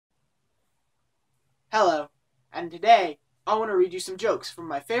Hello, and today I want to read you some jokes from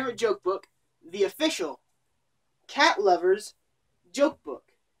my favorite joke book, the official Cat Lovers Joke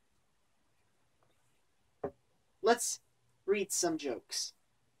Book. Let's read some jokes.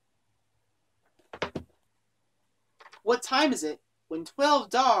 What time is it when 12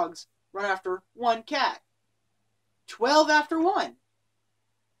 dogs run after one cat? 12 after 1.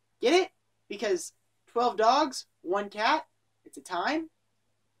 Get it? Because 12 dogs, 1 cat, it's a time?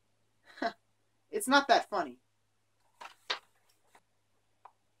 It's not that funny.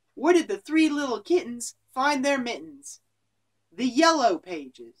 Where did the 3 little kittens find their mittens? The yellow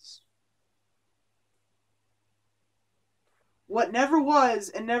pages. What never was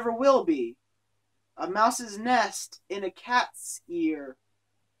and never will be? A mouse's nest in a cat's ear.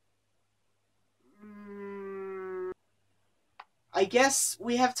 I guess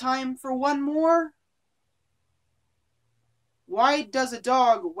we have time for one more? Why does a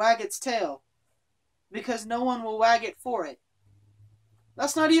dog wag its tail? Because no one will wag it for it.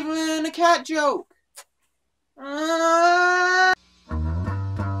 That's not even a cat joke.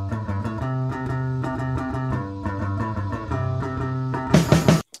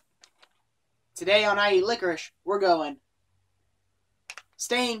 Today on I Eat Licorice, we're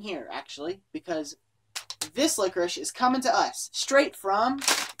staying here, actually, because this licorice is coming to us straight from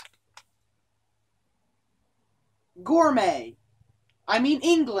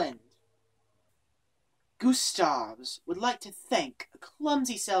England. Gustav's would like to thank a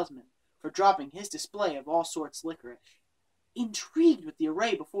clumsy salesman for dropping his display of all sorts licorice. Intrigued with the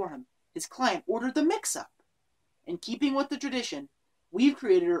array before him, his client ordered the mix-up. In keeping with the tradition, we've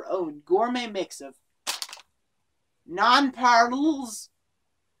created our own gourmet mix of non-parles,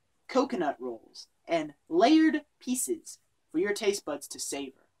 coconut rolls, and layered pieces for your taste buds to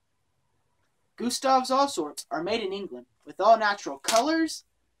savor. Gustav's all sorts are made in England with all natural colors,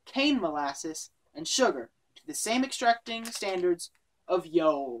 cane molasses, and sugar to the same extracting standards of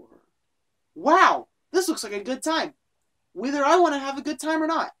yore. Wow, this looks like a good time. Whether I want to have a good time or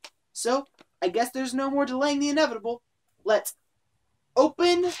not. So, I guess there's no more delaying the inevitable. Let's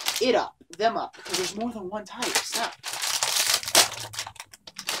open them up, because there's more than one type. Snap.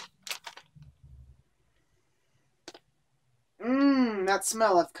 That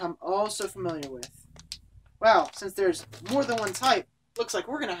smell I've come all so familiar with. Wow, since there's more than one type, looks like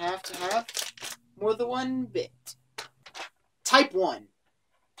we're going to have more than one bit. Type 1.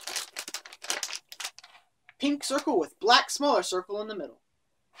 Pink circle with black smaller circle in the middle.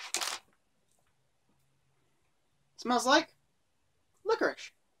 Smells like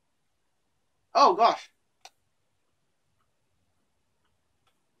licorice. Oh gosh.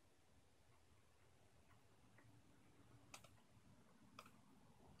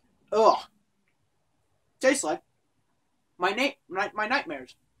 Ugh. Tastes like my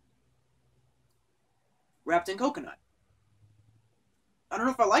nightmares. Wrapped in coconut. I don't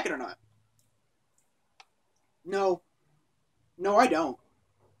know if I like it or not. No, I don't.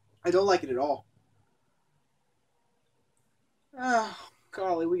 I don't like it at all. Oh,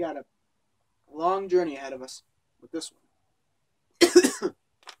 golly, we got a long journey ahead of us with this one.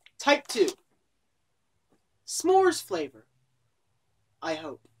 Type 2. S'mores flavor. I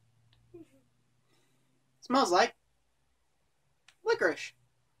hope. Smells like licorice.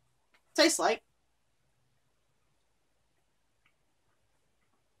 Tastes like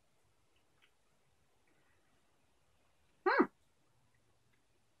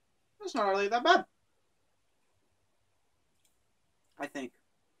it's not really that bad. I think.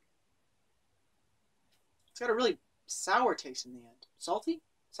 It's got a really sour taste in the end. Salty?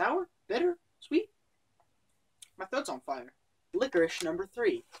 Sour? Bitter? Sweet? My throat's on fire. Licorice number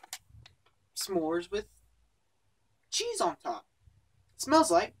 3. S'mores with cheese on top. It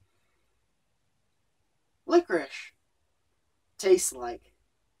smells like licorice. Tastes like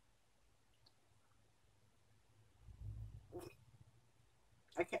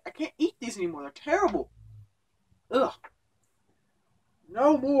I can't eat these anymore. They're terrible. Ugh.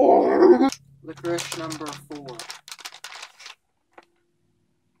 No more. Licorice number 4.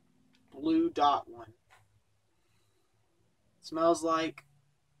 Blue dot one. Smells like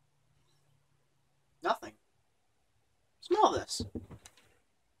nothing. Smell this.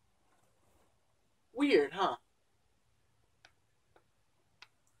 Weird, huh?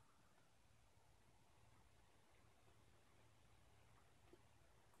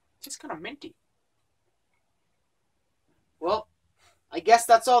 It's just kind of minty. Well, I guess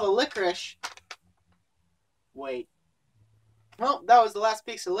that's all the licorice. Wait. Well, that was the last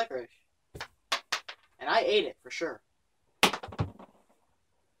piece of licorice. And I ate it for sure.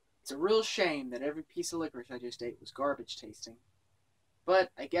 It's a real shame that every piece of licorice I just ate was garbage tasting. But But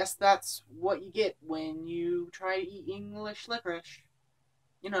I guess that's what you get when you try to eat English licorice.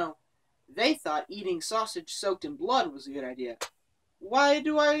 You know, they thought eating sausage soaked in blood was a good idea. Why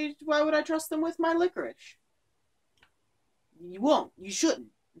would I trust them with my licorice? You won't. You shouldn't.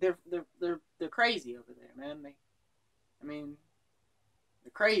 They're crazy over there, man. I mean,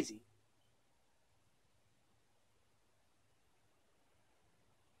 they're crazy.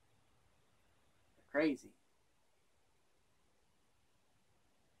 They're crazy.